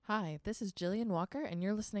Hi, this is Jillian Walker, and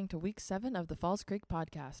you're listening to Week 7 of the Falls Creek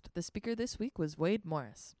Podcast. The speaker this week was Wade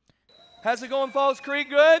Morris. How's it going, Falls Creek?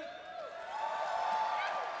 Good?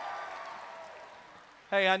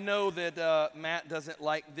 Hey, I know that Matt doesn't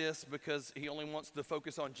like this because he only wants to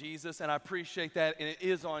focus on Jesus, and I appreciate that, and it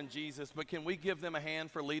is on Jesus, but can we give them a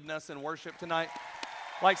hand for leading us in worship tonight?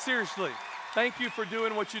 Like, seriously, thank you for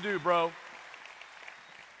doing what you do, bro.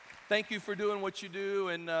 Thank you for doing what you do,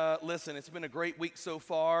 and listen, it's been a great week so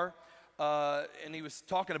far, and he was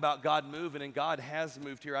talking about God moving, and God has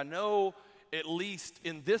moved here. I know, at least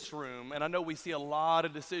in this room, and I know we see a lot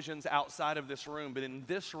of decisions outside of this room, but in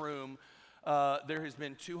this room, there has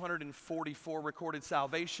been 244 recorded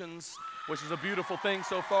salvations, which is a beautiful thing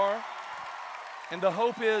so far, and the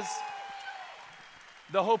hope is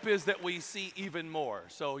that we see even more.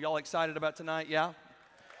 So y'all excited about tonight? Yeah?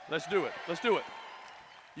 Let's do it. Let's do it.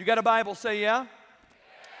 You got a Bible? Say yeah.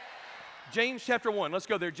 James chapter 1. Let's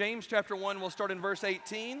go there. James chapter 1. We'll start in verse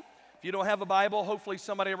 18. If you don't have a Bible, hopefully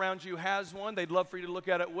somebody around you has one. They'd love for you to look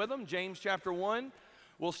at it with them. James chapter 1.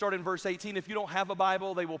 We'll start in verse 18. If you don't have a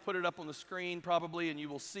Bible, they will put it up on the screen probably, and you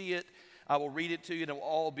will see it. I will read it to you, and it will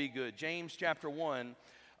all be good. James chapter 1.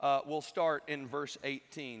 We'll start in verse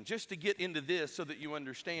 18. Just to get into this so that you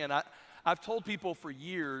understand, I've told people for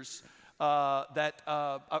years that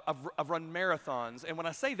I've run marathons. And when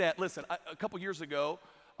I say that, listen, a couple years ago,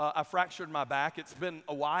 I fractured my back. It's been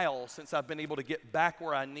a while since I've been able to get back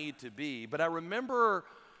where I need to be. But I remember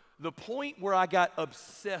the point where I got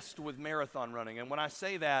obsessed with marathon running. And when I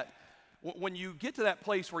say that, when you get to that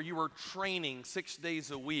place where you were training 6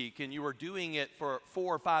 days a week and you were doing it for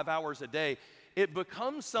 4 or 5 hours a day, it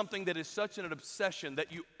becomes something that is such an obsession that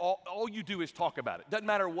all you do is talk about it. Doesn't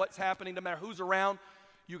matter what's happening, doesn't matter who's around.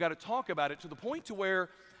 You got to talk about it to the point to where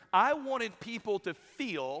I wanted people to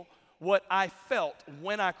feel what I felt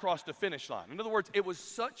when I crossed the finish line. In other words, it was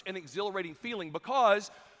such an exhilarating feeling because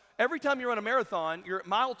every time you run a marathon, you're at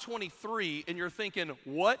mile 23 and you're thinking,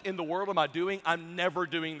 what in the world am I doing? I'm never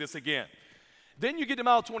doing this again. Then you get to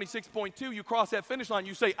mile 26.2, you cross that finish line,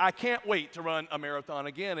 you say, I can't wait to run a marathon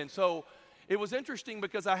again. And so it was interesting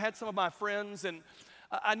because I had some of my friends, and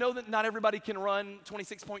I know that not everybody can run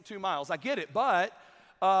 26.2 miles. I get it, but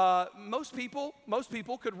most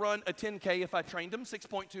people could run a 10K if I trained them,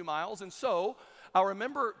 6.2 miles. And so I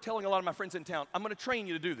remember telling a lot of my friends in town, I'm going to train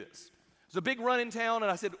you to do this. There's a big run in town,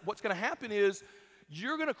 and I said, what's going to happen is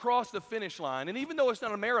you're going to cross the finish line. And even though it's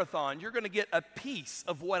not a marathon, you're going to get a piece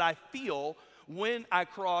of what I feel when I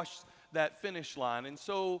cross that finish line. And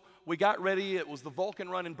so we got ready. It was the Vulcan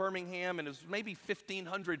Run in Birmingham, and it was maybe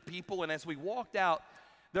 1,500 people. And as we walked out,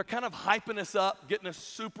 they're kind of hyping us up, getting us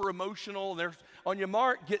super emotional. They're on your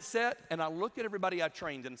mark, get set. And I looked at everybody I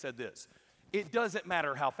trained and said this, it doesn't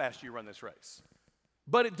matter how fast you run this race,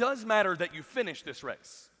 but it does matter that you finish this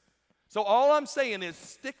race. So all I'm saying is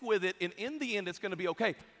stick with it, and in the end, it's going to be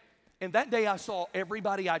okay. And that day I saw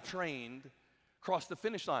everybody I trained cross the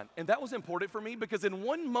finish line. And that was important for me because in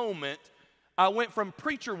one moment, I went from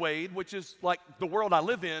Preacher Wade, which is like the world I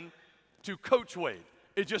live in, to Coach Wade.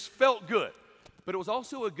 It just felt good. But it was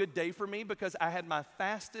also a good day for me because I had my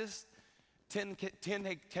fastest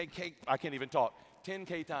 10K, I can't even talk,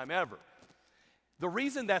 10K time ever. The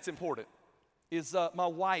reason that's important is my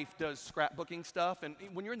wife does scrapbooking stuff, and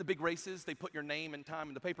when you're in the big races, they put your name and time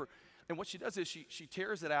in the paper. And what she does is she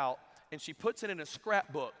tears it out, and she puts it in a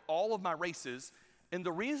scrapbook, all of my races. And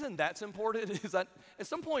the reason that's important is that at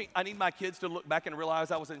some point, I need my kids to look back and realize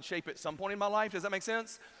I was in shape at some point in my life. Does that make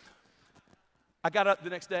sense? I got up the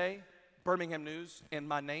next day, Birmingham News, and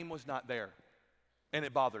my name was not there, and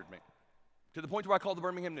it bothered me to the point where I called the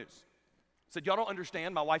Birmingham News. Said, y'all don't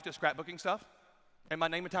understand, my wife does scrapbooking stuff, and my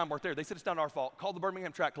name and time weren't there. They said, it's not our fault. Call the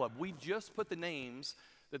Birmingham Track Club. We just put the names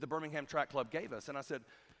that the Birmingham Track Club gave us. And I said,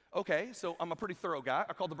 okay, so I'm a pretty thorough guy.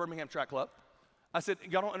 I called the Birmingham Track Club. I said,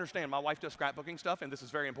 y'all don't understand, my wife does scrapbooking stuff, and this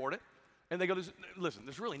is very important. And they go, listen,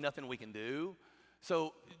 there's really nothing we can do,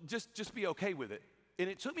 so just be okay with it. And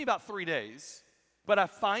it took me about 3 days, but I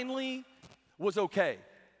finally was okay.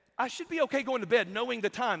 I should be okay going to bed knowing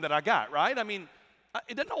the time that I got, right? I mean,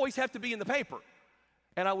 it doesn't always have to be in the paper.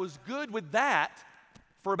 And I was good with that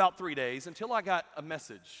for about 3 days until I got a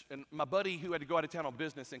message. And my buddy who had to go out of town on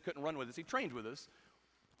business and couldn't run with us, he trained with us.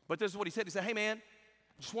 But this is what he said. He said, hey, man,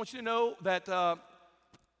 just want you to know that I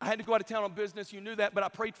had to go out of town on business. You knew that, but I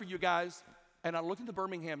prayed for you guys. And I looked at the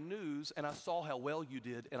Birmingham News, and I saw how well you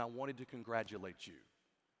did, and I wanted to congratulate you.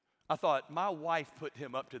 I thought, my wife put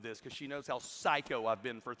him up to this because she knows how psycho I've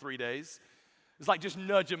been for 3 days. It's like just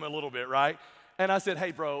nudge him a little bit, right? And I said,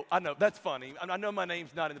 hey, bro, I know, that's funny. I know my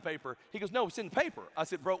name's not in the paper. He goes, no, it's in the paper. I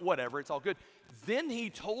said, bro, whatever, it's all good. Then he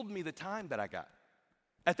told me the time that I got.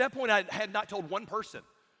 At that point, I had not told one person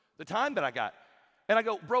the time that I got. And I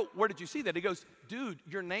go, bro, where did you see that? He goes, dude,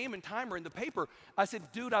 your name and time are in the paper. I said,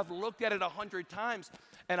 dude, I've looked at it 100 times.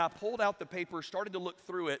 And I pulled out the paper, started to look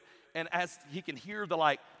through it, and as he can hear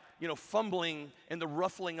the fumbling and the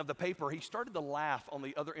ruffling of the paper, he started to laugh on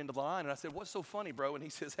the other end of the line. And I said, what's so funny, bro? And he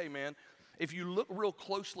says, hey, man, if you look real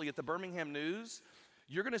closely at the Birmingham News,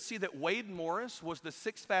 you're going to see that Wade Morris was the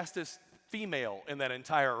 6th fastest female in that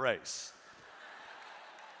entire race.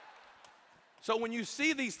 So when you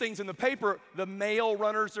see these things in the paper, the male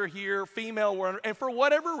runners are here, female runners, and for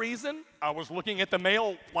whatever reason, I was looking at the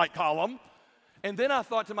male column, and then I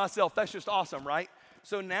thought to myself, that's just awesome, right?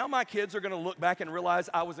 So now my kids are going to look back and realize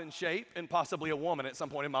I was in shape and possibly a woman at some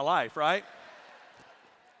point in my life, right?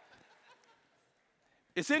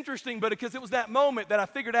 It's interesting, but because it was that moment that I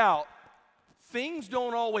figured out things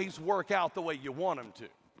don't always work out the way you want them to.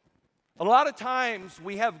 A lot of times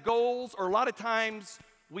we have goals, or a lot of times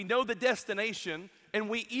we know the destination, and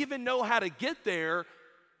we even know how to get there,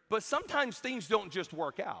 but sometimes things don't just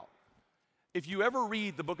work out. If you ever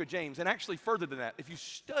read the book of James, and actually further than that, if you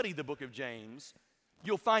study the book of James,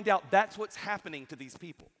 you'll find out that's what's happening to these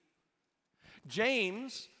people.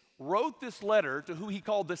 James wrote this letter to who he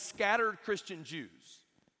called the scattered Christian Jews.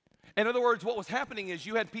 In other words, what was happening is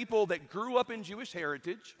you had people that grew up in Jewish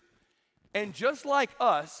heritage, and just like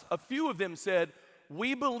us, a few of them said,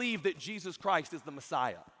 we believe that Jesus Christ is the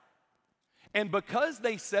Messiah. And because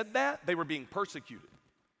they said that, they were being persecuted.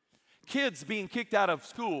 Kids being kicked out of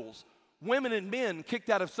schools, women and men kicked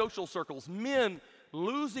out of social circles, men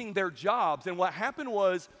losing their jobs. And what happened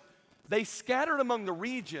was they scattered among the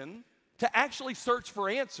region to actually search for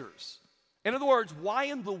answers. In other words, why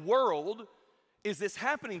in the world is this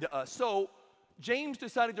happening to us? So James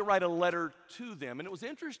decided to write a letter to them. And it was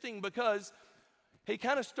interesting because he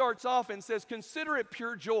kind of starts off and says, consider it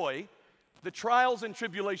pure joy, the trials and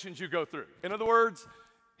tribulations you go through. In other words,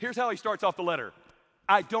 here's how he starts off the letter.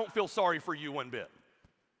 I don't feel sorry for you one bit.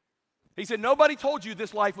 He said, nobody told you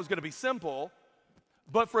this life was going to be simple,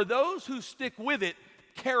 but for those who stick with it,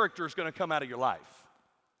 character is going to come out of your life.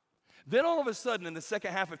 Then all of a sudden, in the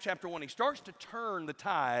second half of chapter 1, he starts to turn the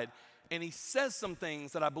tide, and he says some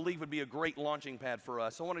things that I believe would be a great launching pad for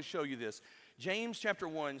us. I want to show you this. James chapter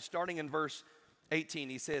 1, starting in verse 18,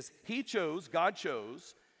 he says, God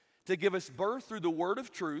chose to give us birth through the word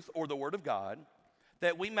of truth, or the word of God,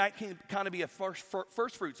 that we might kind of be a first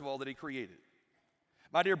fruits of all that he created.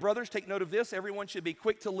 My dear brothers, take note of this. Everyone should be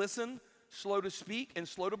quick to listen, slow to speak, and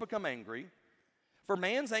slow to become angry. For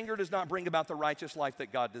man's anger does not bring about the righteous life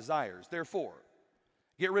that God desires. Therefore,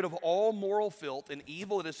 get rid of all moral filth and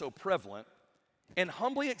evil that is so prevalent, and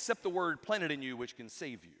humbly accept the word planted in you, which can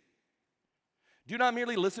save you. Do not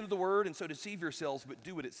merely listen to the word and so deceive yourselves, but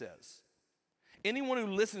do what it says. Anyone who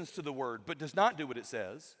listens to the word but does not do what it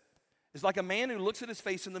says is like a man who looks at his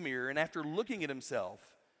face in the mirror and after looking at himself,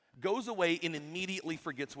 goes away and immediately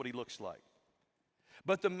forgets what he looks like.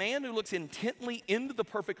 But the man who looks intently into the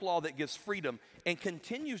perfect law that gives freedom and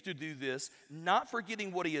continues to do this, not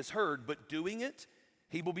forgetting what he has heard, but doing it,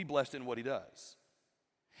 he will be blessed in what he does.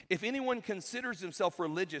 If anyone considers himself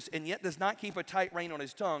religious and yet does not keep a tight rein on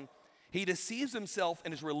his tongue, he deceives himself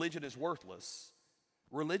and his religion is worthless.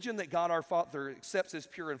 Religion that God our Father accepts as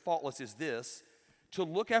pure and faultless is this: to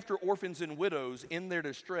look after orphans and widows in their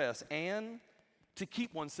distress and to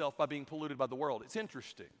keep oneself by being polluted by the world. It's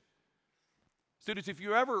interesting. Students, if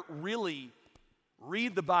you ever really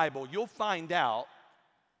read the Bible, you'll find out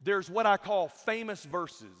there's what I call famous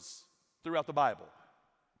verses throughout the Bible.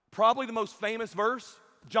 Probably the most famous verse,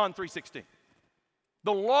 John 3:16.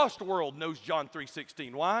 The lost world knows John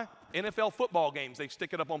 3:16. Why? NFL football games, they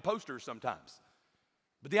stick it up on posters sometimes.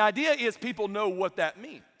 But the idea is people know what that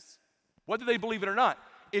means, whether they believe it or not.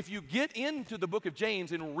 If you get into the book of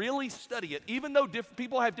James and really study it, even though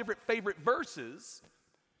people have different favorite verses,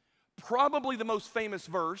 probably the most famous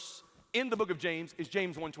verse in the book of James is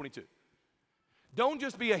James 1:22. Don't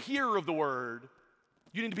just be a hearer of the word,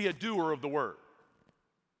 you need to be a doer of the word.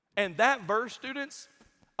 And that verse, students,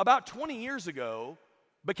 about 20 years ago,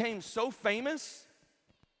 became so famous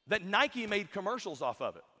that Nike made commercials off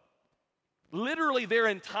of it. Literally their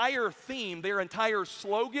entire theme, their entire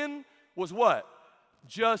slogan was what?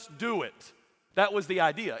 Just do it. That was the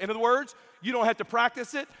idea. In other words, you don't have to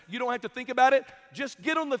practice it. You don't have to think about it. Just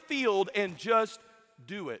get on the field and just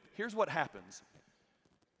do it. Here's what happens.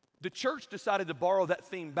 The church decided to borrow that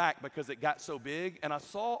theme back because it got so big, and I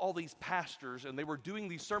saw all these pastors, and they were doing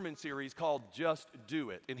these sermon series called Just Do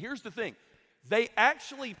It. And here's the thing. They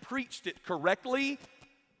actually preached it correctly,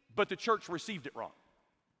 but the church received it wrong.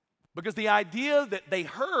 Because the idea that they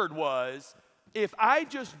heard was, if I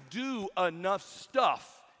just do enough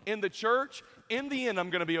stuff, in the church, in the end, I'm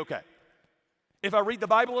going to be okay. If I read the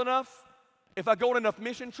Bible enough, if I go on enough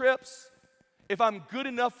mission trips, if I'm good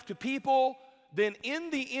enough to people, then in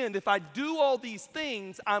the end, if I do all these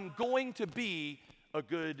things, I'm going to be a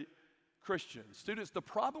good Christian. Students, the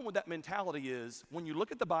problem with that mentality is when you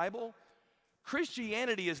look at the Bible,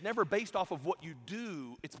 Christianity is never based off of what you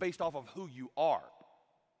do, it's based off of who you are.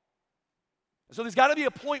 So there's got to be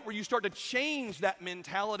a point where you start to change that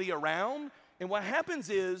mentality around, and what happens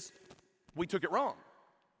is we took it wrong.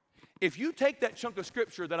 If you take that chunk of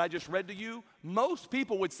scripture that I just read to you, most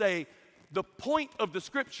people would say the point of the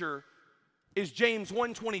scripture is James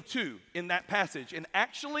 1:22 in that passage. And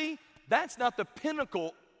actually, that's not the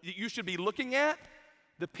pinnacle that you should be looking at.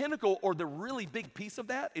 The pinnacle or the really big piece of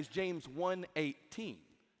that is James 1:18.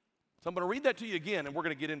 So I'm going to read that to you again, and we're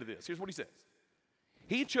going to get into this. Here's what he says.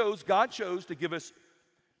 God chose to give us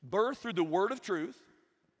birth through the word of truth,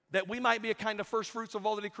 that we might be a kind of first fruits of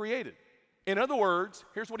all that he created. In other words,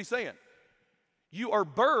 here's what he's saying. You are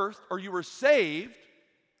birthed, or you were saved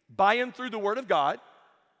by and through the word of God,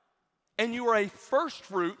 and you are a first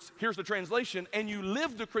fruits, here's the translation, and you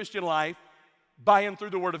live the Christian life by and through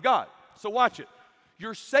the word of God. So watch it.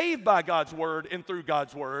 You're saved by God's word and through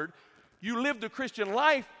God's word. You live the Christian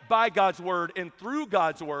life by God's word and through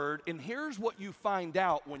God's word. And here's what you find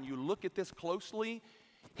out when you look at this closely.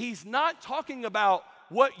 He's not talking about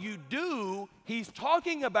what you do. He's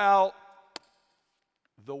talking about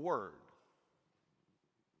the word.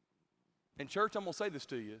 And church, I'm going to say this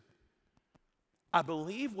to you. I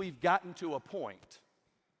believe we've gotten to a point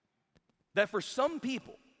that for some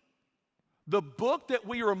people, the book that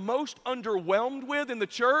we are most underwhelmed with in the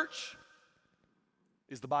church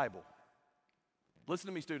is the Bible. Listen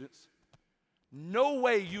to me, students. No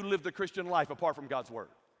way you live the Christian life apart from God's word.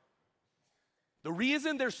 The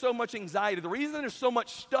reason there's so much anxiety, the reason there's so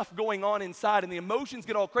much stuff going on inside and the emotions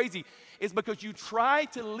get all crazy is because you try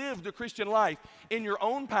to live the Christian life in your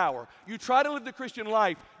own power. You try to live the Christian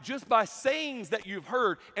life just by sayings that you've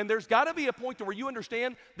heard. And there's got to be a point to where you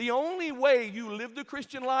understand the only way you live the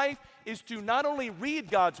Christian life is to not only read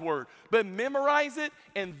God's word, but memorize it,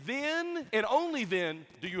 and then, and only then,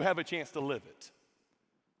 do you have a chance to live it.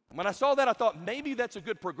 When I saw that, I thought maybe that's a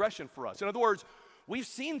good progression for us. In other words, we've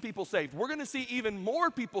seen people saved. We're going to see even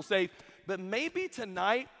more people saved. But maybe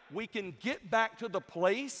tonight we can get back to the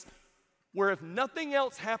place where if nothing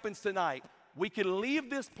else happens tonight, we can leave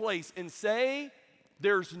this place and say,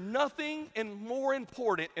 there's nothing more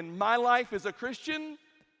important in my life as a Christian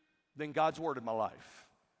than God's word in my life.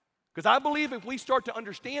 Because I believe if we start to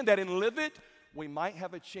understand that and live it, we might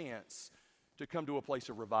have a chance to come to a place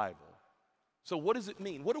of revival. So what does it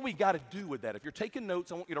mean? What do we got to do with that? If you're taking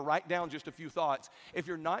notes, I want you to write down just a few thoughts. If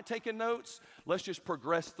you're not taking notes, let's just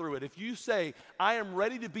progress through it. If you say, I am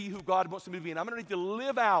ready to be who God wants me to be, and I'm ready to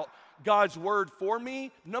live out God's word for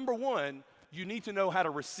me, number one, you need to know how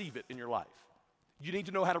to receive it in your life. You need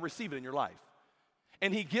to know how to receive it in your life.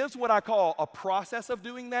 And he gives what I call a process of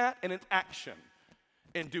doing that and an action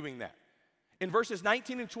in doing that. In verses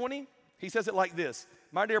 19 and 20, he says it like this.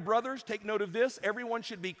 My dear brothers, take note of this. Everyone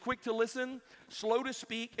should be quick to listen, slow to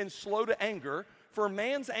speak, and slow to anger. For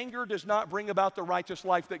man's anger does not bring about the righteous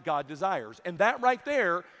life that God desires. And that right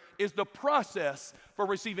there is the process for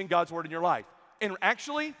receiving God's word in your life. And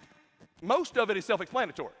actually, most of it is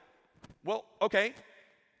self-explanatory. Well, okay,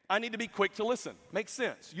 I need to be quick to listen. Makes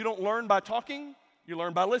sense. You don't learn by talking, you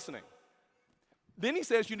learn by listening. Then he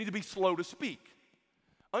says you need to be slow to speak.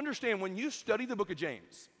 Understand, when you study the book of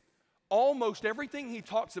James, almost everything he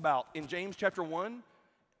talks about in James chapter 1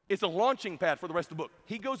 is a launching pad for the rest of the book.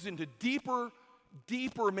 He goes into deeper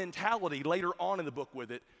mentality later on in the book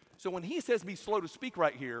with it. So when he says be slow to speak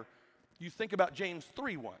right here, you think about James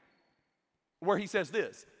 3:1, where he says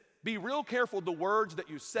this, be real careful the words that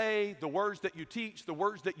you say, the words that you teach, the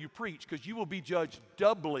words that you preach, because you will be judged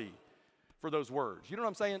doubly for those words. You know what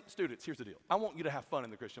I'm saying? Students, here's the deal. I want you to have fun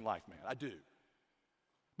in the Christian life, man. I do.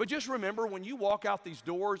 But just remember, when you walk out these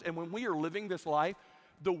doors and when we are living this life,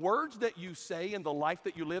 the words that you say and the life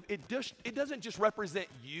that you live, it doesn't just represent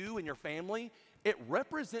you and your family. It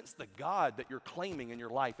represents the God that you're claiming in your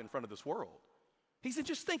life in front of this world. He said,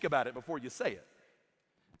 just think about it before you say it.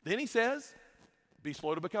 Then he says, be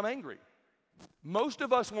slow to become angry. Most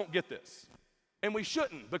of us won't get this, and we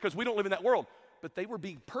shouldn't because we don't live in that world. But they were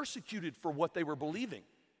being persecuted for what they were believing.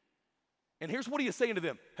 And here's what he is saying to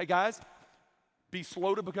them. Hey, guys, be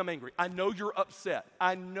slow to become angry. I know you're upset.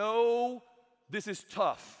 I know this is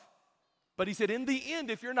tough. But he said, in the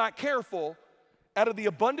end, if you're not careful, out of the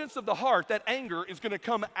abundance of the heart, that anger is going to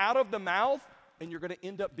come out of the mouth, and you're going to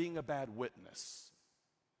end up being a bad witness.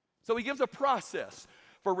 So he gives a process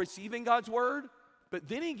for receiving God's word, But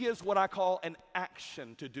then he gives what I call an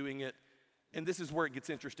action to doing it, and this is where it gets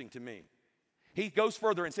interesting to me. He goes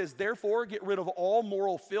further and says, therefore, get rid of all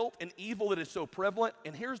moral filth and evil that is so prevalent.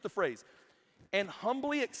 And here's the phrase, and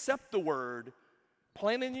humbly accept the word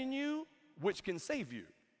planted in you, which can save you.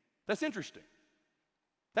 That's interesting.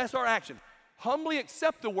 That's our action. Humbly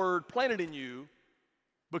accept the word planted in you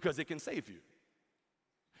because it can save you.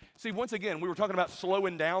 See, once again, we were talking about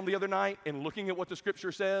slowing down the other night and looking at what the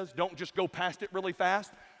scripture says. Don't just go past it really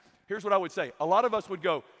fast. Here's what I would say. A lot of us would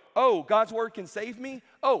go, oh, God's word can save me?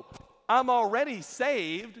 Oh, I'm already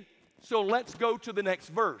saved, so let's go to the next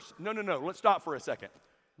verse. No. Let's stop for a second.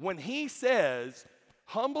 When he says,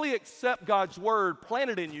 humbly accept God's word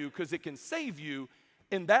planted in you because it can save you,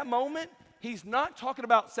 in that moment, he's not talking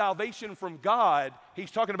about salvation from God.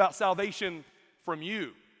 He's talking about salvation from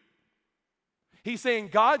you. He's saying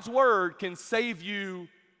God's word can save you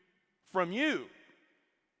from you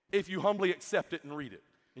if you humbly accept it and read it.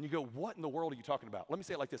 And you go, what in the world are you talking about? Let me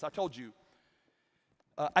say it like this. I told you,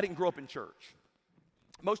 I didn't grow up in church.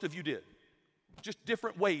 Most of you did. Just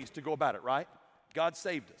different ways to go about it, right? God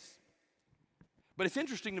saved us. But it's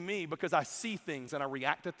interesting to me because I see things and I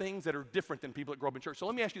react to things that are different than people that grow up in church. So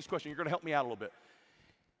let me ask you this question. You're going to help me out a little bit.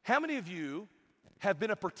 How many of you have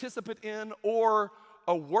been a participant in or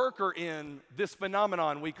a worker in this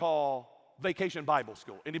phenomenon we call Vacation Bible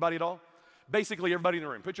School? Anybody at all? Basically, everybody in the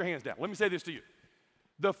room. Put your hands down. Let me say this to you.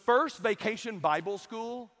 The first Vacation Bible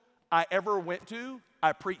School I ever went to,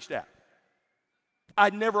 I preached at.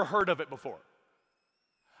 I'd never heard of it before.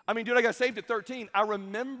 I mean, dude, I got saved at 13. I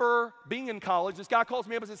remember being in college. This guy calls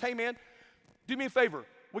me up and says, hey, man, do me a favor.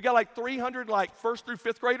 We got like 300 like first through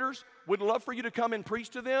fifth graders. Would love for you to come and preach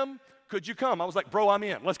to them. Could you come? I was like, bro, I'm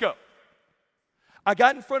in. Let's go. I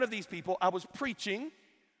got in front of these people. I was preaching.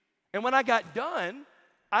 And when I got done,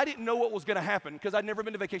 I didn't know what was going to happen because I'd never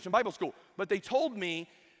been to Vacation Bible School. But they told me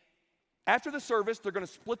after the service, they're going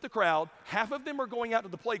to split the crowd. Half of them are going out to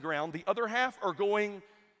the playground. The other half are going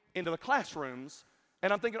into the classrooms.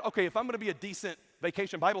 And I'm thinking, okay, if I'm going to be a decent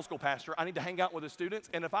Vacation Bible School pastor, I need to hang out with the students.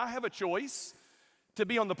 And if I have a choice to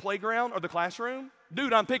be on the playground or the classroom,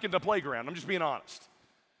 dude, I'm picking the playground. I'm just being honest.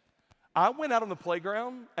 I went out on the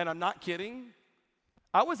playground, and I'm not kidding.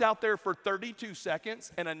 I was out there for 32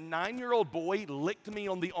 seconds, and a 9-year-old boy licked me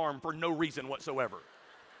on the arm for no reason whatsoever.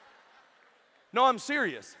 No, I'm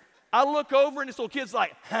serious. I look over, and this little kid's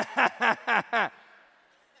like, ha, ha, ha, ha, ha.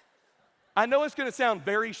 I know it's going to sound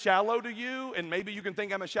very shallow to you, and maybe you can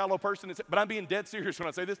think I'm a shallow person, but I'm being dead serious when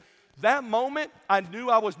I say this. That moment, I knew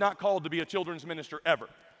I was not called to be a children's minister ever.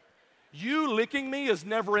 You licking me is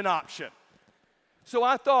never an option. So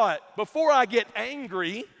I thought, before I get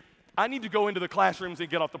angry, I need to go into the classrooms and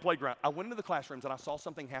get off the playground. I went into the classrooms, and I saw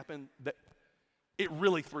something happen that it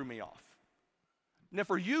really threw me off. Now,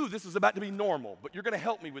 for you, this is about to be normal, but you're going to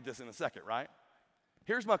help me with this in a second, right?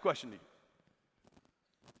 Here's my question to you.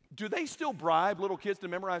 Do they still bribe little kids to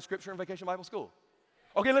memorize scripture in Vacation Bible School?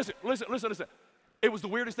 Okay, listen. It was the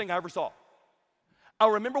weirdest thing I ever saw. I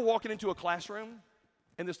remember walking into a classroom,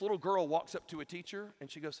 and this little girl walks up to a teacher,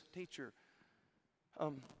 and she goes, teacher,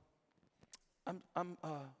 I'm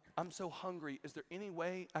so hungry. Is there any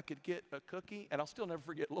way I could get a cookie? And I'll still never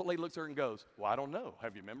forget. The little lady looks at her and goes, well, I don't know.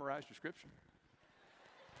 Have you memorized your scripture?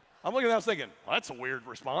 I'm looking at that, I was thinking, well, that's a weird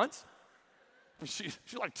response. She's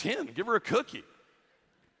like 10. Give her a cookie.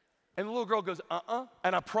 And the little girl goes,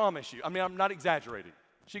 and I promise you, I mean, I'm not exaggerating.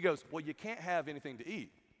 She goes, well, you can't have anything to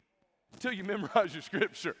eat until you memorize your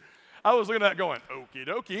scripture. I was looking at that going, okie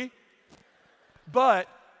dokie. But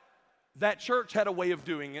that church had a way of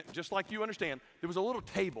doing it, just like you understand. There was a little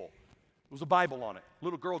table. There was a Bible on it.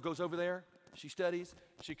 Little girl goes over there. She studies.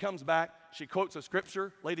 She comes back. She quotes a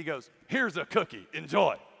scripture. Lady goes, here's a cookie.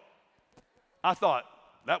 Enjoy. I thought,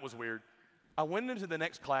 that was weird. I went into the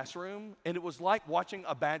next classroom, and it was like watching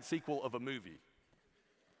a bad sequel of a movie.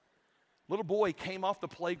 Little boy came off the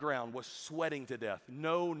playground, was sweating to death.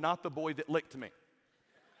 No, not the boy that licked me.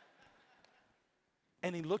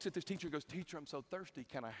 And he looks at this teacher and goes, teacher, I'm so thirsty.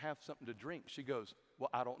 Can I have something to drink? She goes, well,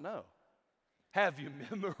 I don't know. Have you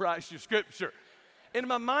memorized your scripture? And in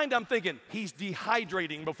my mind, I'm thinking, he's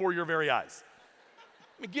dehydrating before your very eyes.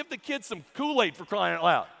 I mean, give the kid some Kool-Aid for crying out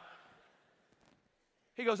loud.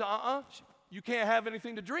 He goes, you can't have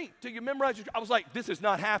anything to drink till you memorize your. I was like, this is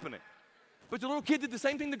not happening. But the little kid did the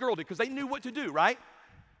same thing the girl did because they knew what to do, right?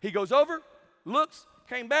 He goes over, looks,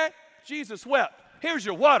 came back, Jesus wept. Here's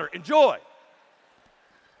your water, enjoy.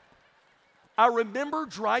 I remember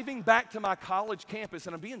driving back to my college campus,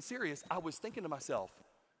 and I'm being serious, I was thinking to myself,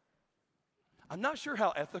 I'm not sure how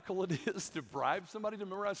ethical it is to bribe somebody to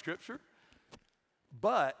memorize scripture,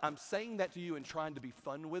 but I'm saying that to you and trying to be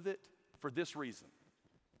fun with it for this reason.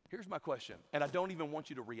 Here's my question, and I don't even want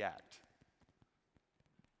you to react.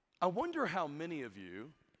 I wonder how many of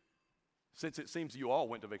you, since it seems you all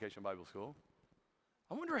went to Vacation Bible School,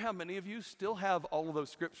 I wonder how many of you still have all of those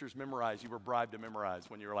scriptures memorized you were bribed to memorize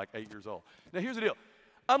when you were like 8 years old. Now, here's the deal.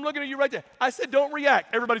 I'm looking at you right there. I said, don't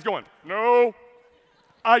react. Everybody's going, no,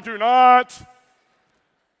 I do not.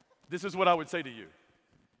 This is what I would say to you.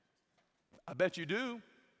 I bet you do.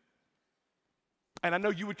 And I know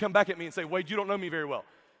you would come back at me and say, Wade, you don't know me very well.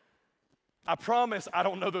 I promise I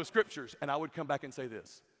don't know those scriptures. And I would come back and say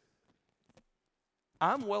this.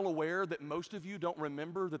 I'm well aware that most of you don't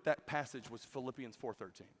remember that passage was Philippians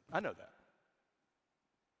 4:13. I know that.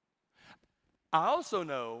 I also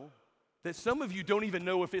know that some of you don't even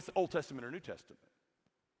know if it's Old Testament or New Testament.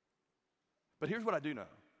 But here's what I do know,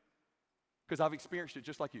 because I've experienced it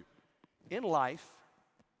just like you. In life,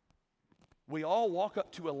 we all walk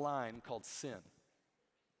up to a line called sin.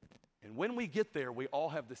 And when we get there, we all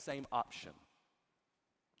have the same option.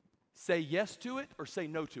 Say yes to it or say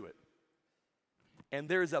no to it. And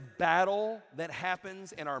there's a battle that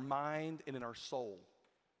happens in our mind and in our soul.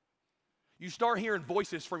 You start hearing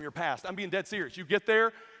voices from your past. I'm being dead serious. You get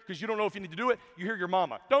there because you don't know if you need to do it. You hear your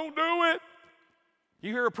mama, don't do it.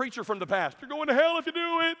 You hear a preacher from the past, you're going to hell if you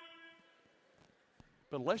do it.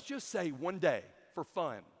 But let's just say one day, for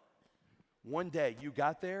fun, one day you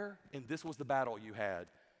got there and this was the battle you had.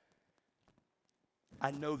 I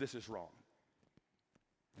know this is wrong.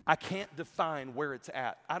 I can't define where it's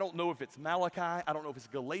at. I don't know if it's Malachi. I don't know if it's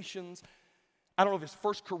Galatians. I don't know if it's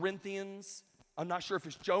 1 Corinthians. I'm not sure if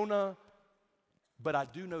it's Jonah. But I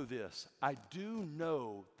do know this. I do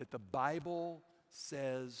know that the Bible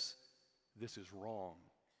says this is wrong.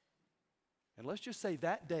 And let's just say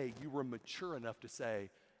that day you were mature enough to say,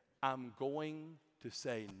 I'm going to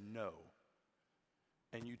say no.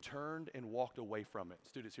 And you turned and walked away from it.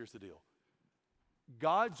 Students, here's the deal.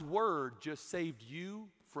 God's word just saved you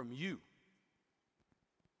from you.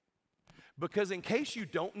 Because in case you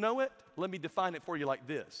don't know it, let me define it for you like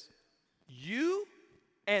this. You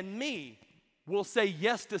and me will say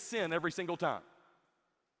yes to sin every single time.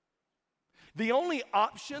 The only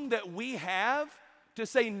option that we have to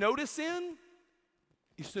say no to sin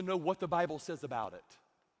is to know what the Bible says about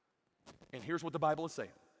it. And here's what the Bible is saying.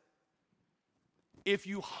 If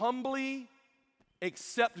you humbly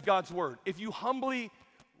accept God's word, if you humbly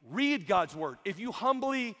read God's word, if you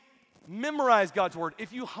humbly memorize God's word,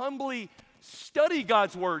 if you humbly study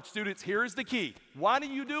God's word, students, here is the key. Why do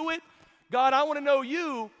you do it? God, I want to know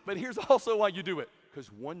you, but here's also why you do it.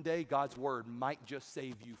 Because one day God's word might just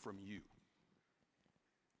save you from you.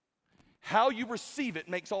 How you receive it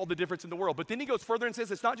makes all the difference in the world. But then he goes further and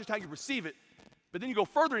says it's not just how you receive it, but then you go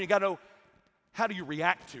further and you got to know, how do you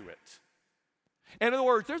react to it? In other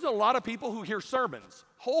words, there's a lot of people who hear sermons.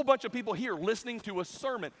 Whole bunch of people here listening to a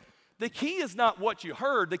sermon. The key is not what you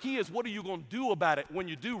heard. The key is what are you going to do about it when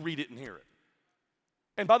you do read it and hear it.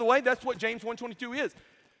 And by the way, that's what James 1:22 is.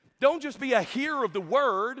 Don't just be a hearer of the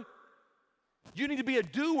word. You need to be a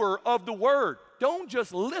doer of the word. Don't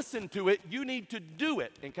just listen to it. You need to do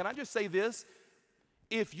it. And can I just say this?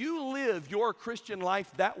 If you live your Christian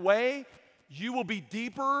life that way, you will be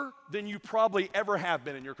deeper than you probably ever have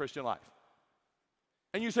been in your Christian life.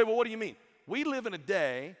 And you say, well, what do you mean? We live in a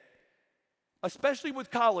day, especially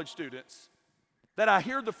with college students, that I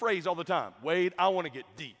hear the phrase all the time, Wade, I want to get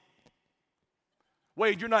deep.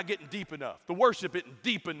 Wade, you're not getting deep enough. The worship isn't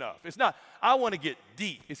deep enough. It's not, I want to get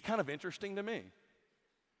deep. It's kind of interesting to me.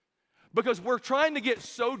 Because we're trying to get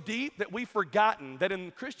so deep that we've forgotten that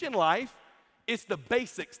in Christian life, it's the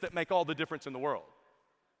basics that make all the difference in the world.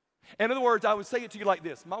 In other words, I would say it to you like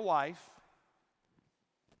this. My wife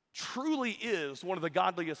truly is one of the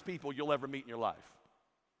godliest people you'll ever meet in your life.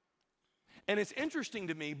 And it's interesting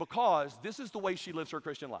to me because this is the way she lives her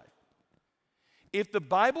Christian life. If the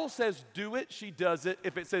Bible says do it, she does it.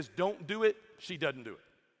 If it says don't do it, she doesn't do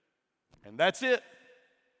it. And that's it.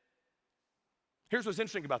 Here's what's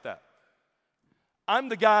interesting about that. I'm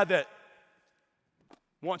the guy that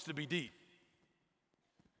wants to be deep.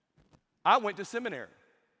 I went to seminary.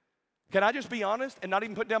 Can I just be honest and not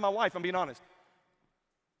even put down my wife? I'm being honest.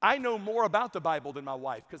 I know more about the Bible than my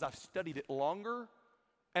wife because I've studied it longer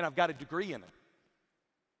and I've got a degree in it.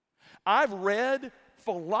 I've read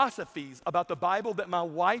philosophies about the Bible that my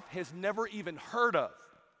wife has never even heard of.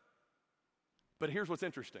 But here's what's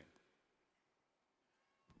interesting.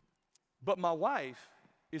 But my wife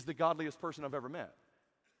is the godliest person I've ever met.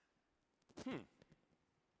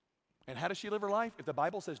 And how does she live her life? If the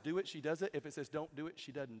Bible says do it, she does it. If it says don't do it,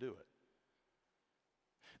 she doesn't do it.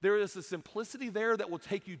 There is a simplicity there that will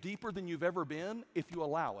take you deeper than you've ever been if you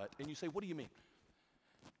allow it. And you say, what do you mean?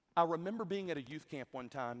 I remember being at a youth camp one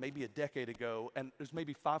time, maybe a decade ago, and there's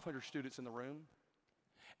maybe 500 students in the room.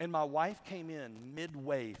 And my wife came in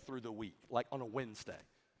midway through the week, like on a Wednesday.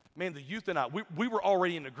 Man, the youth and I, we were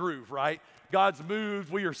already in the groove, right? God's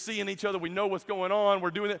moved. We are seeing each other. We know what's going on.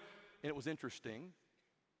 We're doing it. And it was interesting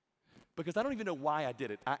because I don't even know why I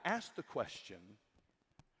did it. I asked the question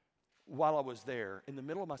while I was there in the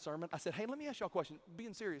middle of my sermon. I said, hey, let me ask y'all a question,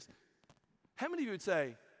 being serious. How many of you would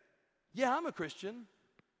say, yeah, I'm a Christian,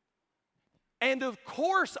 and of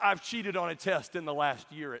course I've cheated on a test in the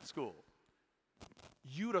last year at school?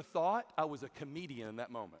 You'd have thought I was a comedian in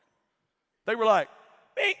that moment. They were like,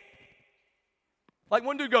 me. Like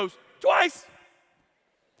one dude goes, twice.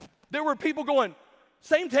 There were people going,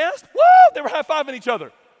 same test? Woo! They were high-fiving each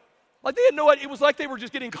other. Like they had no idea. It was like they were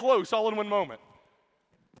just getting close all in one moment.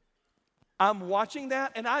 I'm watching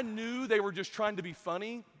that, and I knew they were just trying to be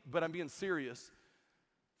funny, but I'm being serious.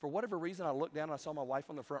 For whatever reason, I looked down and I saw my wife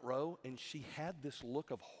on the front row, and she had this look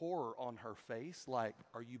of horror on her face, like,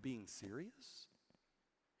 are you being serious?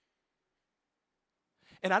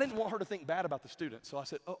 And I didn't want her to think bad about the students, so I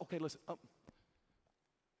said, oh, okay, listen.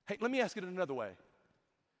 Hey, let me ask it in another way.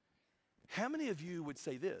 How many of you would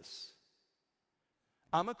say this?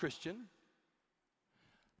 I'm a Christian.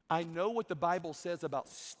 I know what the Bible says about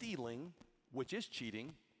stealing, which is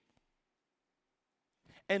cheating.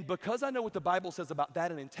 And because I know what the Bible says about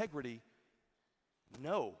that and integrity,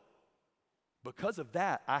 no. Because of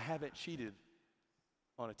that, I haven't cheated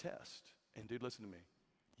on a test. And dude, listen to me.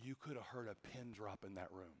 You could have heard a pin drop in that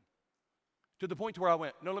room. To the point to where I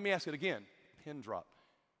went, no, let me ask it again. Pin drop.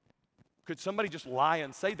 Could somebody just lie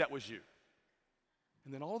and say that was you?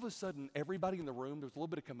 And then all of a sudden, everybody in the room, there was a little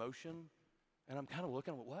bit of commotion. And I'm kind of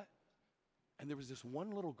looking, what? And there was this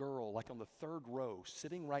one little girl, like on the third row,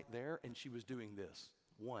 sitting right there, and she was doing this.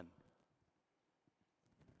 One.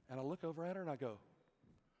 And I look over at her and I go,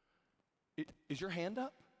 is your hand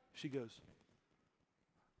up? She goes,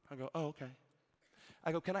 I go, oh, okay.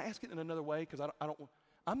 I go, can I ask it in another way? Because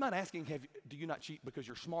I'm not asking, do you not cheat because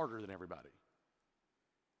you're smarter than everybody?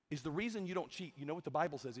 Is the reason you don't cheat, you know what the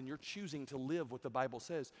Bible says, and you're choosing to live what the Bible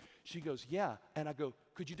says? She goes, yeah. And I go,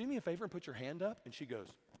 could you do me a favor and put your hand up? And she goes,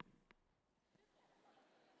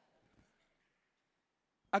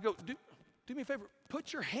 I go, do me a favor,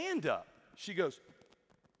 put your hand up. She goes,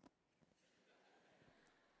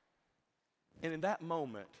 and in that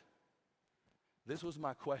moment, this was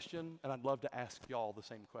my question, and I'd love to ask y'all the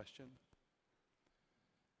same question.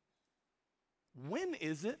 When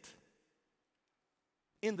is it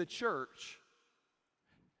in the church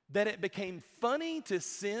that it became funny to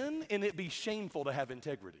sin and it be shameful to have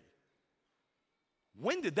integrity?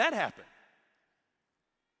 When did that happen?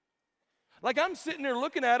 Like I'm sitting there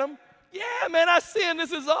looking at them, yeah, man, I sin,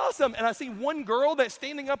 this is awesome. And I see one girl that's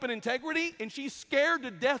standing up in integrity and she's scared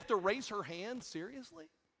to death to raise her hand. Seriously?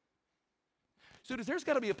 So there's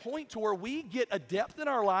got to be a point to where we get a depth in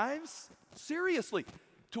our lives, seriously,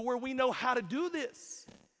 to where we know how to do this.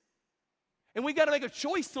 And we got to make a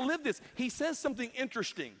choice to live this. He says something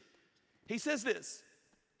interesting. He says this,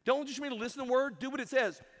 don't just mean to listen to the word, do what it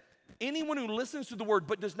says. Anyone who listens to the word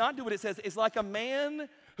but does not do what it says is like a man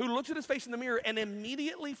who looks at his face in the mirror and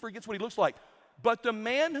immediately forgets what he looks like. But the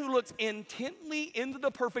man who looks intently into the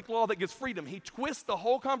perfect law that gives freedom, he twists the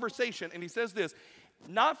whole conversation and he says this,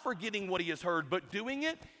 not forgetting what he has heard, but doing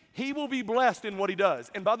it, he will be blessed in what he does.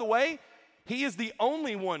 And by the way, he is the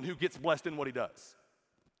only one who gets blessed in what he does.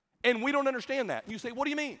 And we don't understand that. You say, what do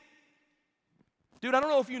you mean? Dude, I don't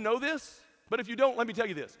know if you know this, but if you don't, let me tell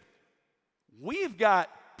you this. We've got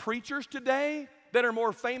preachers today that are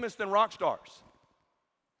more famous than rock stars.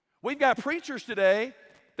 We've got preachers today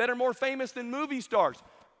that are more famous than movie stars.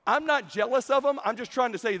 I'm not jealous of them. I'm just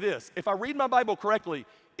trying to say this. If I read my Bible correctly,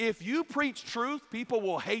 if you preach truth, people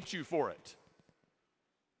will hate you for it.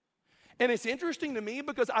 And it's interesting to me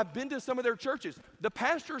because I've been to some of their churches. The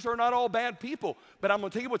pastors are not all bad people, but I'm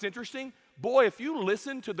going to tell you what's interesting. Boy, if you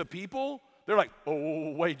listen to the people, they're like,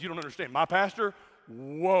 oh, wait, you don't understand. My pastor,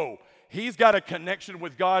 whoa, he's got a connection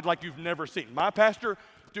with God like you've never seen. My pastor,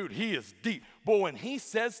 dude, he is deep. Boy, when he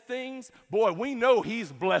says things, boy, we know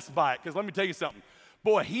he's blessed by it. Because let me tell you something.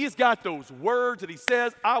 Boy, he's got those words that he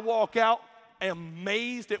says. I walk out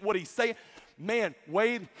amazed at what he's saying. Man,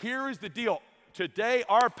 Wade, here is the deal. Today,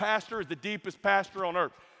 our pastor is the deepest pastor on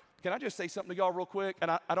earth. Can I just say something to y'all real quick? And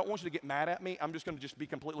I don't want you to get mad at me. I'm just going to just be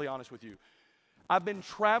completely honest with you. I've been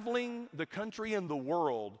traveling the country and the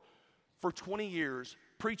world for 20 years,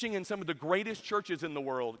 preaching in some of the greatest churches in the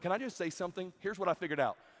world. Can I just say something? Here's what I figured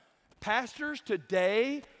out. Pastors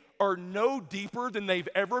today are no deeper than they've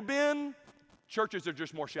ever been. Churches are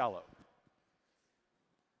just more shallow.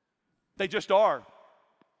 They just are.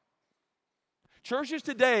 Churches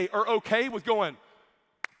today are okay with going,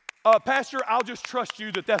 Pastor, I'll just trust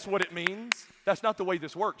you that that's what it means. That's not the way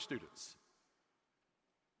this works, students.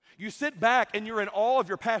 You sit back and you're in awe of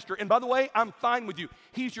your pastor. And by the way, I'm fine with you.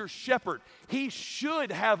 He's your shepherd. He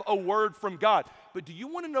should have a word from God. But do you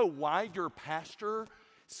want to know why your pastor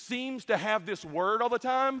seems to have this word all the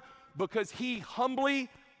time? Because he humbly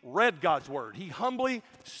read God's word. He humbly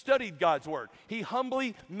studied God's word. He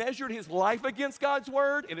humbly measured his life against God's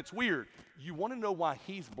word. And it's weird. You want to know why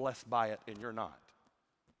he's blessed by it and you're not.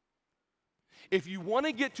 If you want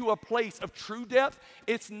to get to a place of true depth,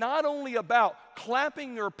 it's not only about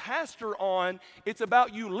clapping your pastor on, it's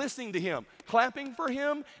about you listening to him, clapping for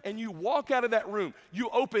him, and you walk out of that room. You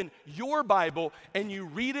open your Bible and you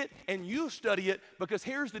read it and you study it, because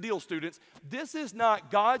here's the deal, students. This is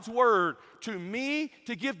not God's word to me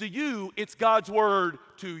to give to you, it's God's word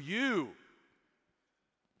to you.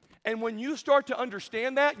 And when you start to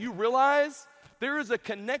understand that, you realize there is a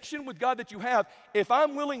connection with God that you have. If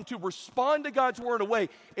I'm willing to respond to God's word away,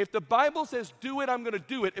 if the Bible says do it, I'm going to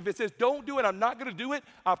do it. If it says don't do it, I'm not going to do it.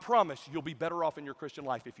 I promise you'll be better off in your Christian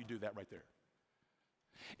life if you do that right there.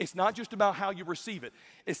 It's not just about how you receive it.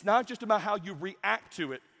 It's not just about how you react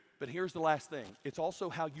to it. But here's the last thing. It's also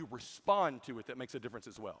how you respond to it that makes a difference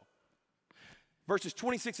as well. Verses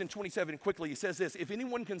 26 and 27, quickly, he says this: if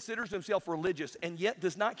anyone considers himself religious and yet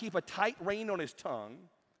does not keep a tight rein on his tongue,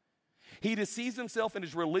 he deceives himself, and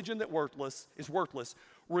his religion that is worthless.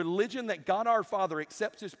 Religion that God our Father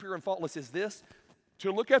accepts as pure and faultless is this: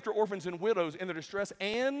 to look after orphans and widows in their distress,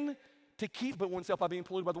 and to keep but oneself by being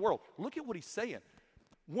polluted by the world. Look at what he's saying.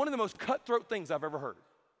 One of the most cutthroat things I've ever heard.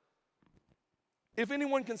 If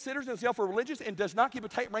anyone considers himself religious and does not keep a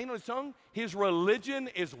tight rein on his tongue, his religion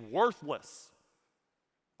is worthless.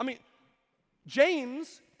 I mean,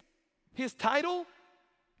 James, his title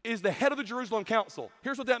is the head of the Jerusalem Council.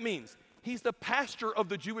 Here's what that means. He's the pastor of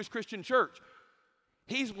the Jewish Christian church.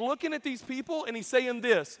 He's looking at these people and he's saying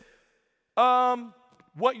this: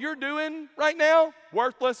 what you're doing right now,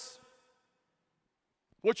 worthless.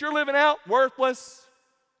 What you're living out, worthless.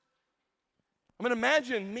 I mean,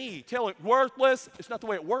 imagine me telling worthless. It's not the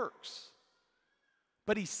way it works.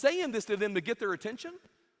 But he's saying this to them to get their attention,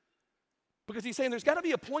 because he's saying there's got to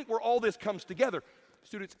be a point where all this comes together.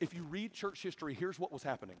 Students, if you read church history, here's what was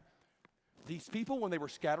happening. These people, when they were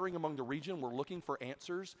scattering among the region, were looking for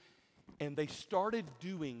answers, and they started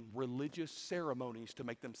doing religious ceremonies to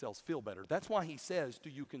make themselves feel better. That's why he says,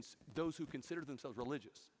 those who consider themselves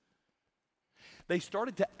religious. They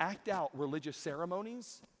started to act out religious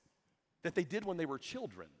ceremonies that they did when they were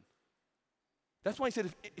children. That's why he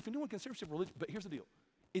said, if anyone considers himself religious, but here's the deal.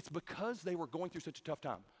 It's because they were going through such a tough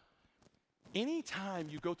time. Anytime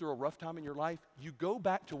you go through a rough time in your life, you go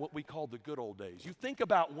back to what we call the good old days. You think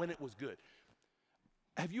about when it was good.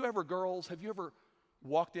 Have you ever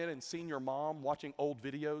walked in and seen your mom watching old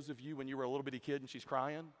videos of you when you were a little bitty kid and she's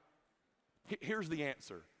crying? Here's the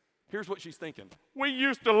answer. Here's what she's thinking. We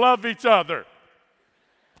used to love each other.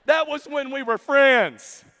 That was when we were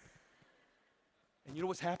friends. And you know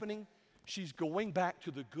what's happening? She's going back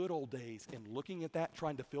to the good old days and looking at that,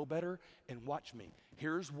 trying to feel better. And watch me.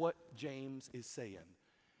 Here's what James is saying.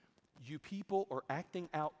 You people are acting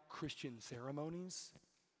out Christian ceremonies,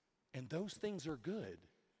 and those things are good,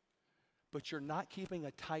 but you're not keeping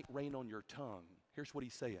a tight rein on your tongue. Here's what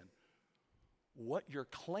he's saying. What you're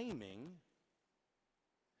claiming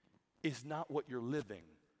is not what you're living.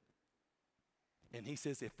 And he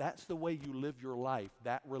says, if that's the way you live your life,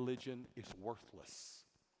 that religion is worthless.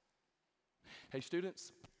 Hey,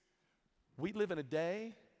 students, we live in a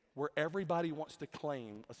day where everybody wants to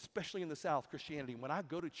claim, especially in the South, Christianity. When I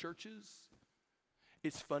go to churches,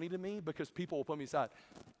 it's funny to me because people will put me aside.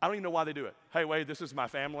 I don't even know why they do it. Hey, Wade, this is my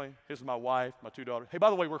family. This is my wife, my 2 daughters. Hey, by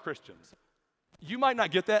the way, we're Christians. You might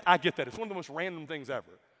not get that. I get that. It's one of the most random things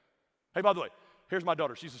ever. Hey, by the way, here's my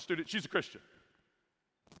daughter. She's a student. She's a Christian.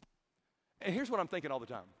 And here's what I'm thinking all the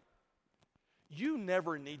time. You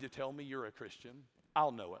never need to tell me you're a Christian.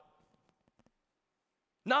 I'll know it.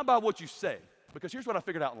 Not by what you say, because here's what I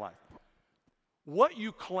figured out in life. What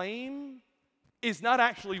you claim is not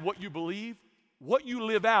actually what you believe. What you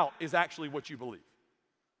live out is actually what you believe.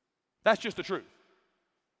 That's just the truth.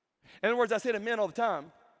 In other words, I say to men all the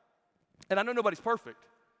time, and I know nobody's perfect,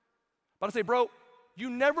 but I say, bro,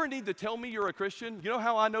 you never need to tell me you're a Christian. You know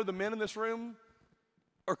how I know the men in this room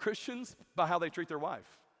are Christians? By how they treat their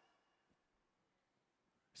wife.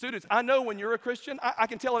 Students, I know when you're a Christian, I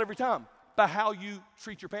can tell it every time. By how you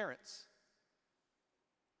treat your parents.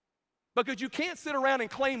 Because you can't sit around and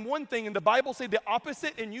claim one thing and the Bible say the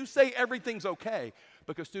opposite and you say everything's okay.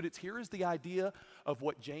 Because students, here is the idea of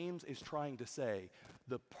what James is trying to say.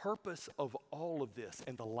 the purpose of all of this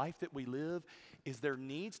and the life that we live is there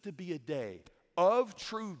needs to be a day of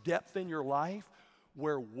true depth in your life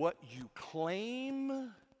where what you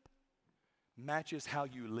claim matches how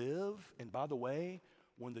you live. And by the way,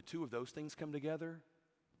 when the two of those things come together,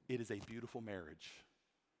 it is a beautiful marriage.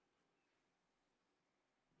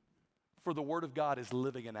 For the Word of God is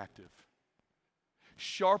living and active,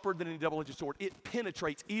 sharper than any double-edged sword. It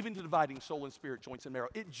penetrates even to dividing soul and spirit, joints and marrow.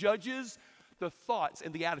 It judges the thoughts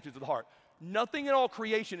and the attitudes of the heart. Nothing in all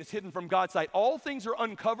creation is hidden from God's sight. All things are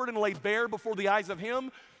uncovered and laid bare before the eyes of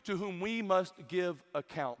Him to whom we must give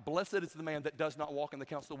account. Blessed is the man that does not walk in the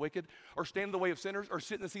counsel of the wicked, or stand in the way of sinners, or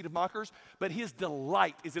sit in the seat of mockers, but his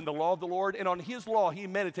delight is in the law of the Lord, and on His law he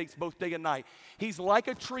meditates both day and night. He's like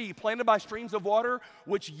a tree planted by streams of water,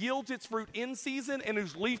 which yields its fruit in season, and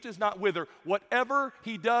whose leaf does not wither. Whatever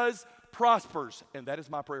he does prospers, and that is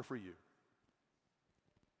my prayer for you.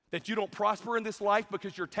 That you don't prosper in this life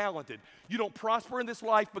because you're talented. You don't prosper in this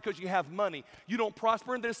life because you have money. You don't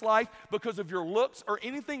prosper in this life because of your looks or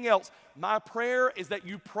anything else. My prayer is that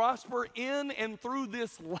you prosper in and through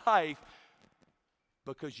this life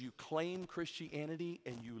because you claim Christianity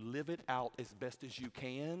and you live it out as best as you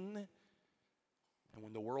can. And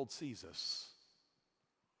when the world sees us,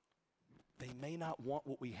 they may not want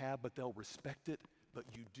what we have, but they'll respect it. But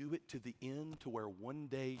you do it to the end to where one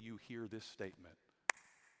day you hear this statement.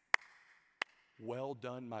 Well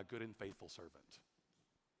done, my good and faithful servant.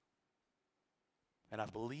 And I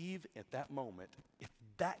believe at that moment, if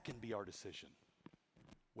that can be our decision,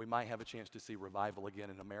 we might have a chance to see revival again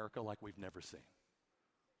in America like we've never seen.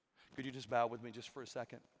 Could you just bow with me just for a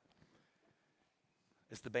second?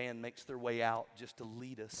 As the band makes their way out just to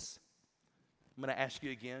lead us, I'm going to ask you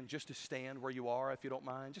again just to stand where you are, if you don't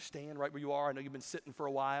mind. Just stand right where you are. I know you've been sitting for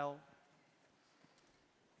a while.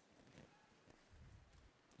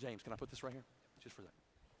 James, can I put this right here? Just for that.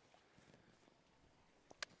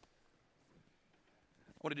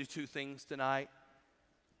 I want to do two things tonight.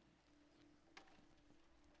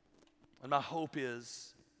 And my hope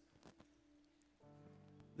is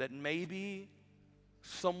that maybe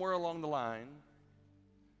somewhere along the line,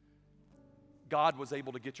 God was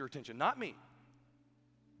able to get your attention. Not me,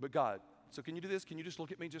 but God. So can you do this? Can you just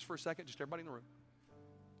look at me just for a second? Just everybody in the room.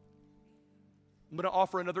 I'm going to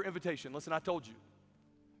offer another invitation. Listen, I told you.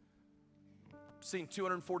 Seen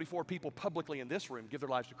 244 people publicly in this room give their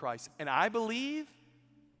lives to Christ. And I believe,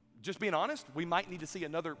 just being honest, we might need to see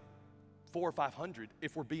another 400 or 500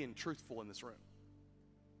 if we're being truthful in this room.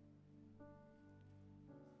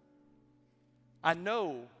 I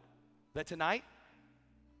know that tonight,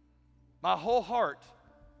 my whole heart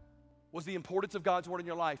was the importance of God's Word in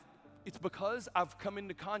your life. It's because I've come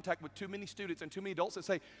into contact with too many students and too many adults that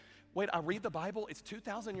say, wait, I read the Bible, it's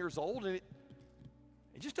 2,000 years old, and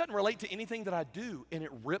it just doesn't relate to anything that I do, and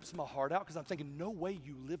it rips my heart out because I'm thinking, no way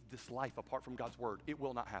you live this life apart from God's Word. It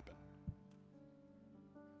will not happen.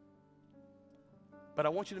 But I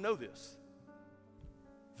want you to know this.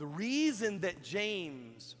 The reason that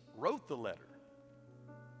James wrote the letter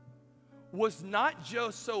was not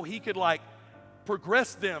just so he could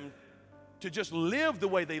progress them to just live the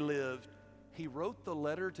way they lived. He wrote the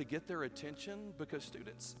letter to get their attention because,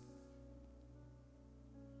 students,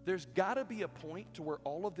 there's got to be a point to where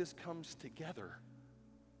all of this comes together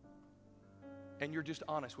and you're just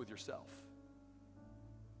honest with yourself.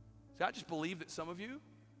 See, I just believe that some of you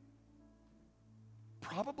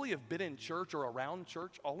probably have been in church or around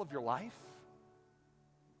church all of your life.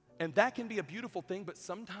 And that can be a beautiful thing, but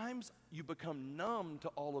sometimes you become numb to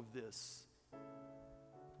all of this.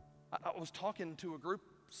 I was talking to a group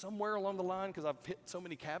somewhere along the line because I've hit so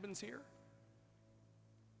many cabins here.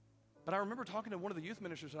 But I remember talking to one of the youth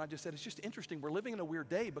ministers, and I just said, it's just interesting. We're living in a weird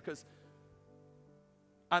day because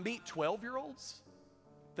I meet 12-year-olds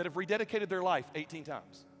that have rededicated their life 18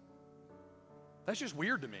 times. That's just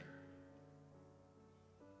weird to me.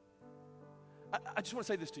 I just want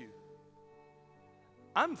to say this to you.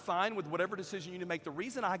 I'm fine with whatever decision you need to make. The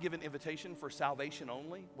reason I give an invitation for salvation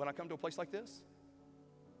only when I come to a place like this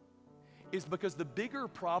is because the bigger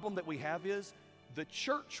problem that we have is the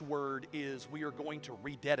church word is we are going to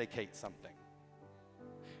rededicate something.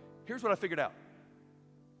 Here's what I figured out.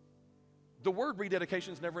 The word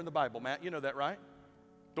rededication is never in the Bible, Matt. You know that, right?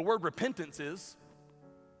 The word repentance is.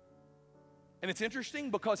 And it's interesting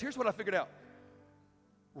because here's what I figured out.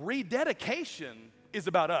 Rededication is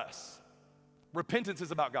about us. Repentance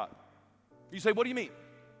is about God. You say, what do you mean?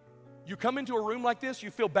 You come into a room like this, you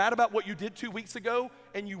feel bad about what you did 2 weeks ago,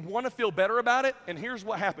 and you want to feel better about it, and here's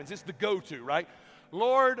what happens. It's the go-to, right?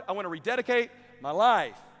 Lord, I want to rededicate my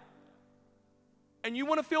life. And you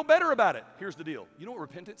want to feel better about it. Here's the deal. You know what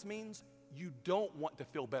repentance means? you don't want to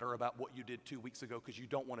feel better about what you did 2 weeks ago because you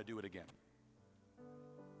don't want to do it again.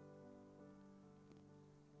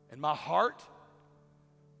 And my heart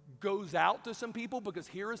goes out to some people because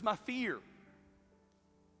here is my fear.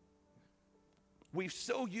 We've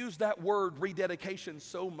so used that word rededication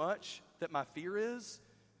so much that my fear is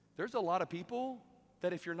there's a lot of people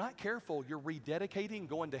that if you're not careful, you're rededicating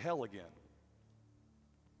going to hell again.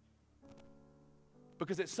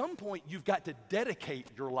 Because at some point, you've got to dedicate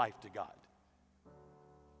your life to God.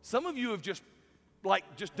 Some of you have just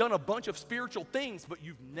done a bunch of spiritual things, but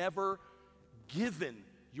you've never given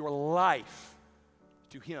your life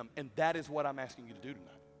to Him. And that is what I'm asking you to do tonight.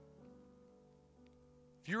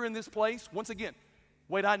 If you're in this place, once again,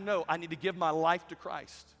 wait, I know I need to give my life to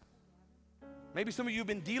Christ. Maybe some of you have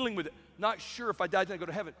been dealing with it, not sure if I died, then I go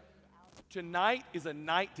to heaven. Tonight is a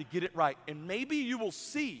night to get it right. And maybe you will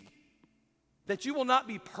see that you will not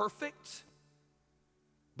be perfect,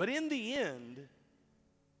 but in the end,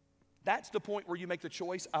 that's the point where you make the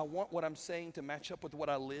choice. I want what I'm saying to match up with what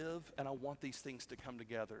I live, and I want these things to come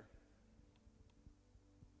together.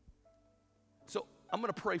 So I'm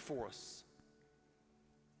going to pray for us.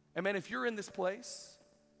 And man, if you're in this place,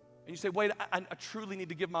 and you say, wait, I truly need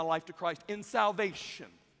to give my life to Christ in salvation,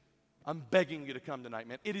 I'm begging you to come tonight,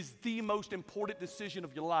 man. It is the most important decision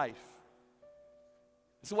of your life.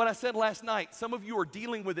 So what I said last night, some of you are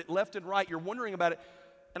dealing with it left and right. You're wondering about it,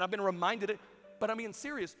 and I've been reminded it, but I'm being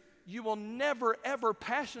serious. You will never, ever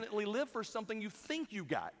passionately live for something you think you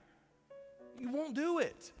got. You won't do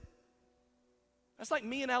it. That's like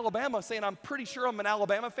me in Alabama saying, I'm pretty sure I'm an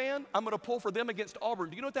Alabama fan. I'm going to pull for them against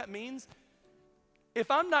Auburn. Do you know what that means?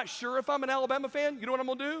 If I'm not sure if I'm an Alabama fan, you know what I'm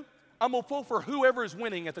going to do? I'm going to pull for whoever is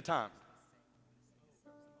winning at the time.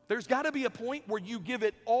 There's got to be a point where you give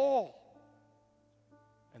it all.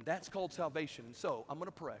 And that's called salvation. And so I'm going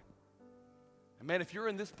to pray. And man, if you're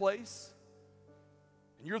in this place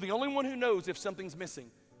and you're the only one who knows if something's missing,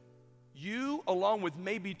 you, along with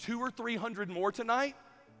maybe 200 or 300 more tonight,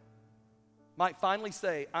 might finally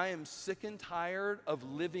say, I am sick and tired of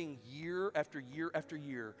living year after year after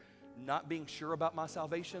year, not being sure about my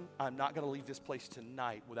salvation. I'm not going to leave this place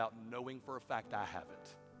tonight without knowing for a fact I have it.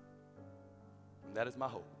 And that is my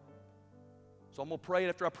hope. So I'm going to pray, and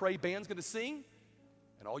after I pray, band's going to sing.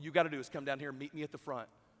 And all you got to do is come down here and meet me at the front.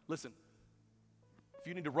 Listen, if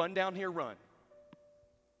you need to run down here, run.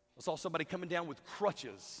 I saw somebody coming down with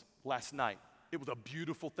crutches last night. It was a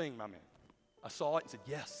beautiful thing, my man. I saw it and said,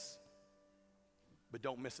 yes. But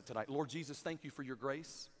don't miss it tonight. Lord Jesus, thank you for your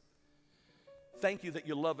grace. Thank you that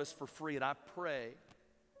you love us for free. And I pray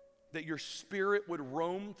that your Spirit would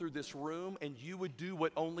roam through this room and you would do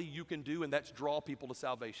what only you can do, and that's draw people to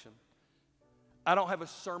salvation. I don't have a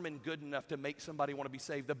sermon good enough to make somebody want to be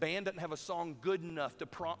saved. The band doesn't have a song good enough to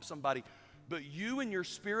prompt somebody. But you and your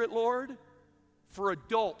Spirit, Lord, for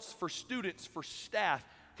adults, for students, for staff,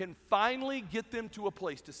 can finally get them to a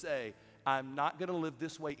place to say, I'm not going to live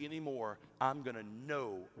this way anymore. I'm going to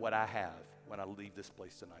know what I have when I leave this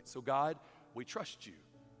place tonight. So God, we trust you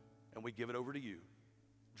and we give it over to you.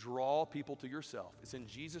 Draw people to yourself. It's in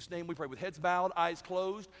Jesus' name we pray. With heads bowed, eyes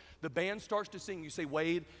closed, the band starts to sing. You say,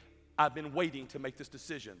 Wade, I've been waiting to make this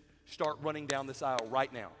decision. Start running down this aisle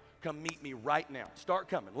right now. Come meet me right now. Start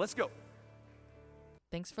coming. Let's go.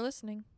 Thanks for listening.